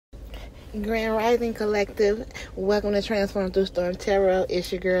Grand Rising Collective, welcome to Transform Through Storm Tarot.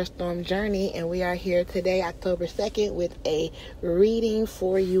 It's your girl Storm Journey, and we are here today, October 2nd, with a reading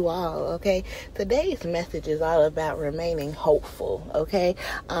for you all, okay? Today's message is all about remaining hopeful, okay?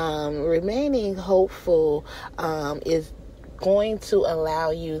 Remaining hopeful is going to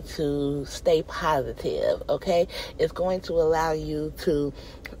allow you to stay positive, okay? It's going to allow you to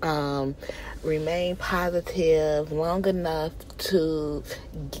remain positive long enough to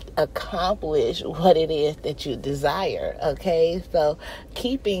accomplish what it is that you desire, okay? So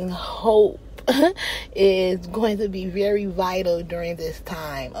keeping hope is going to be very vital during this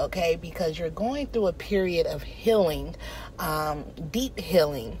time, okay? Because you're going through a period of healing, deep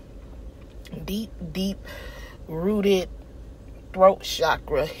healing, deep rooted throat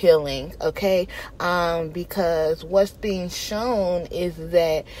chakra healing, okay? Because what's being shown is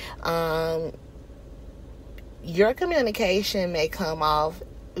that your communication may come off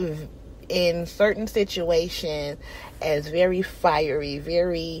in certain situations as very fiery,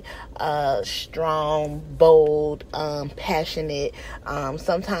 very strong, bold, passionate,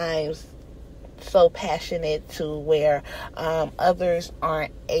 sometimes so passionate to where others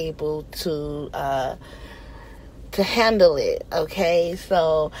aren't able to handle it, okay?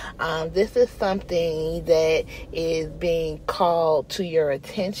 So this is something that is being called to your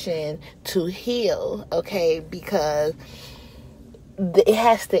attention to heal, okay? Because it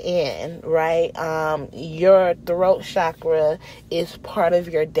has to end, right? Your throat chakra is part of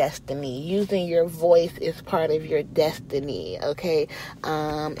your destiny. Using your voice is part of your destiny, okay?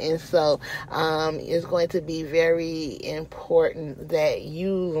 And so it's going to be very important that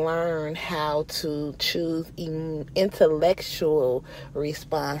you learn how to choose intellectual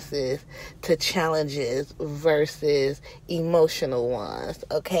responses to challenges versus emotional ones,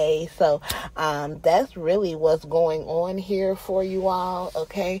 okay? So that's really what's going on here for you all,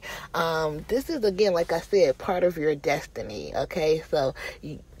 okay? This is, again, like I said, part of your destiny, okay? So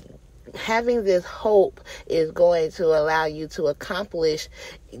having this hope is going to allow you to accomplish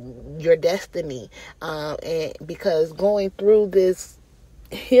your destiny, and because going through this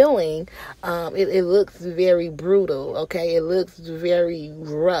healing, it looks very brutal, okay? It looks very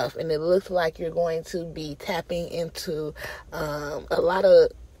rough, and it looks like you're going to be tapping into a lot of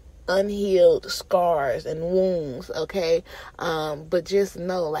unhealed scars and wounds, okay? But just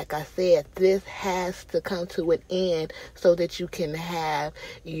know, like I said, this has to come to an end so that you can have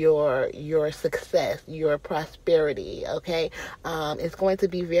your success, your prosperity, okay? It's going to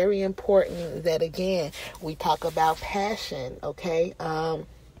be very important that, again, we talk about passion, okay?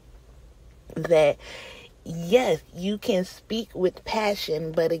 That yes, you can speak with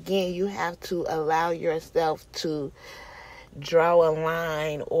passion, but again, you have to allow yourself to draw a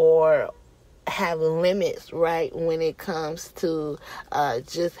line or have limits, right, when it comes to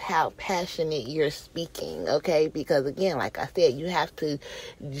just how passionate you're speaking, okay? Because again, like I said, you have to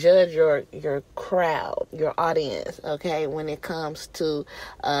judge your crowd, your audience, okay, when it comes to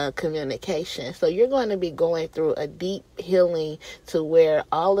communication. So you're going to be going through a deep healing to where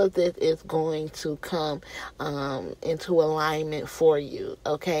all of this is going to come into alignment for you,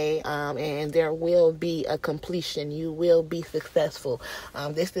 okay? And there will be a completion. You will be successful.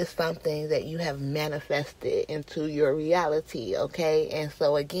 This is something that you have manifested into your reality, okay? And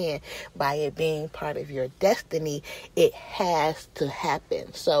so again, by it being part of your destiny, it has to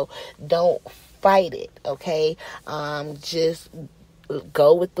happen. So don't fight it, okay? Just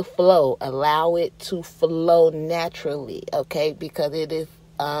go with the flow. Allow it to flow naturally, okay? Because it is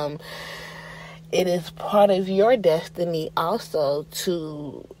part of your destiny also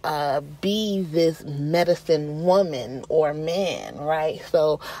to be this medicine woman or man, right?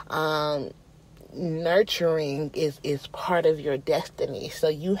 So nurturing is part of your destiny. So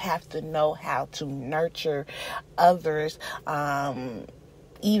you have to know how to nurture others,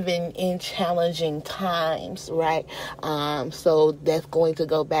 even in challenging times, right? So that's going to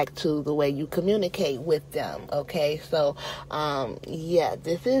go back to the way you communicate with them, okay? So, yeah,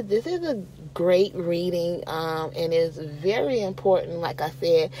 this is a great reading, and it's very important, like I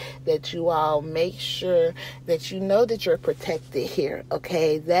said, that you all make sure that you know that you're protected here,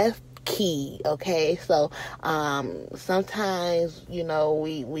 okay? That's key, okay? So sometimes,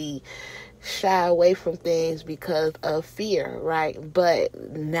 we shy away from things because of fear, right?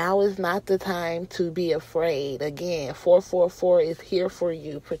 But now is not the time to be afraid. Again, 444 is here for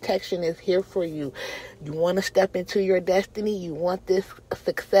you. Protection is here for you. You want to step into your destiny? You want this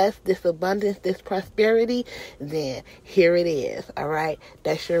success, this abundance, this prosperity? Then here it is, all right?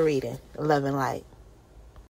 That's your reading. Love and light.